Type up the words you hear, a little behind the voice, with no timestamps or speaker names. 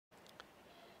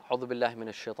أعوذ بالله من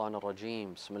الشيطان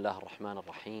الرجيم بسم الله الرحمن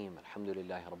الرحيم الحمد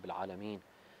لله رب العالمين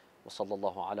وصلى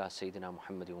الله على سيدنا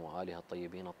محمد وآله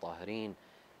الطيبين الطاهرين.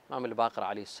 Imam al-Baqir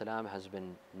alayhi salam has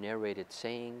been narrated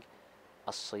saying,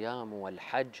 الصيام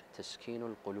والحج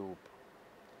تسكين القلوب.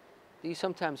 Do you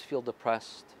sometimes feel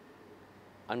depressed,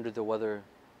 under the weather,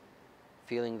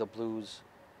 feeling the blues,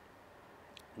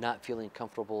 not feeling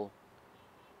comfortable,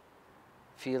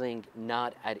 feeling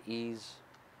not at ease?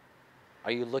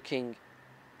 Are you looking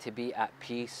to be at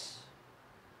peace,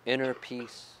 inner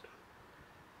peace?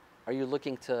 Are you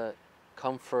looking to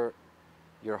comfort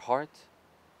your heart?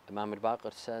 Imam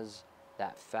al-Baqir says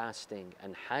that fasting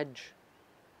and Hajj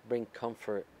bring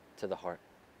comfort to the heart,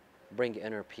 bring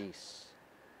inner peace.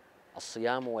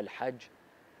 الصيام والحج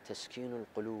تسكين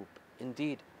القلوب.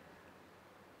 Indeed,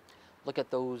 look at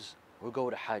those who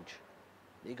go to Hajj.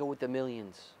 They go with the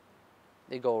millions.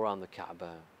 They go around the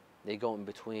Kaaba. They go in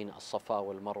between As-Safa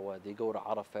wal Marwa. They go to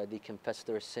Arafah. They confess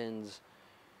their sins.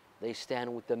 They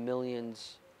stand with the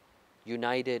millions,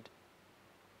 united.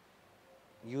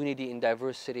 Unity in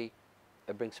diversity.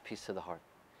 It brings peace to the heart.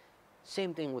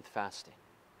 Same thing with fasting.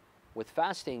 With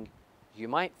fasting, you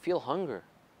might feel hunger.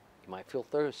 You might feel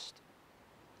thirst.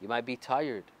 You might be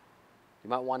tired.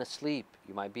 You might want to sleep.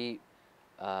 You might be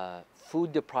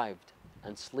food deprived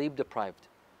and sleep deprived.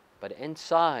 But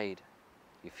inside,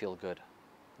 you feel good.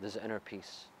 There's inner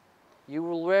peace. You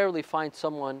will rarely find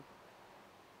someone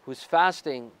who's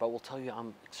fasting but will tell you,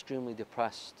 I'm extremely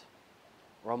depressed,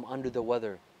 or I'm under the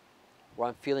weather, or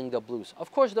I'm feeling the blues.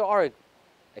 Of course, there are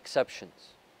exceptions.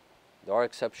 There are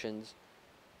exceptions.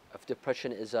 If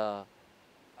depression is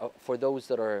for those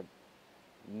that are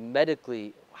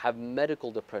have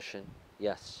medical depression,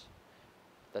 yes,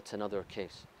 that's another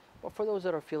case. But for those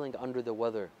that are feeling under the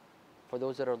weather, for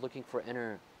those that are looking for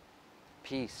inner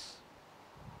peace,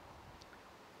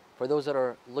 for those that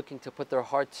are looking to put their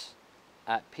hearts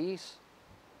at peace,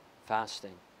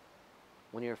 fasting.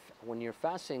 When you're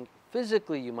fasting,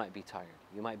 physically you might be tired,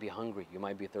 you might be hungry, you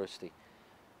might be thirsty,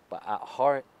 but at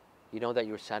heart, you know that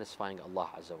you're satisfying Allah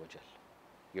Azza wa Jal.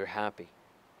 You're happy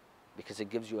because it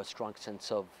gives you a strong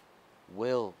sense of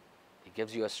will. It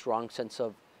gives you a strong sense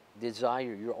of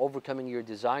desire. You're overcoming your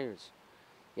desires.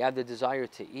 You have the desire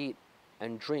to eat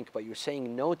and drink, but you're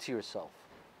saying no to yourself.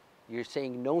 You're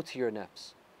saying no to your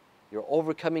nafs. You're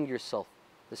overcoming yourself.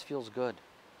 This feels good.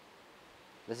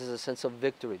 This is a sense of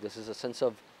victory. This is a sense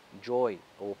of joy.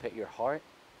 It will put your heart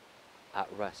at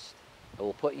rest. It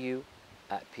will put you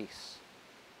at peace.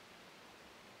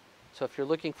 So if you're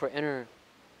looking for inner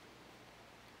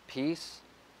peace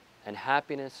and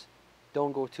happiness,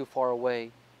 don't go too far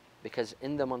away, because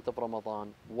in the month of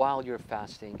Ramadan, while you're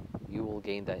fasting, you will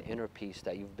gain that inner peace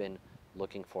that you've been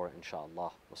looking for,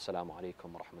 inshallah. Wassalamu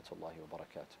alaikum wa rahmatullahi wa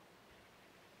barakatuh.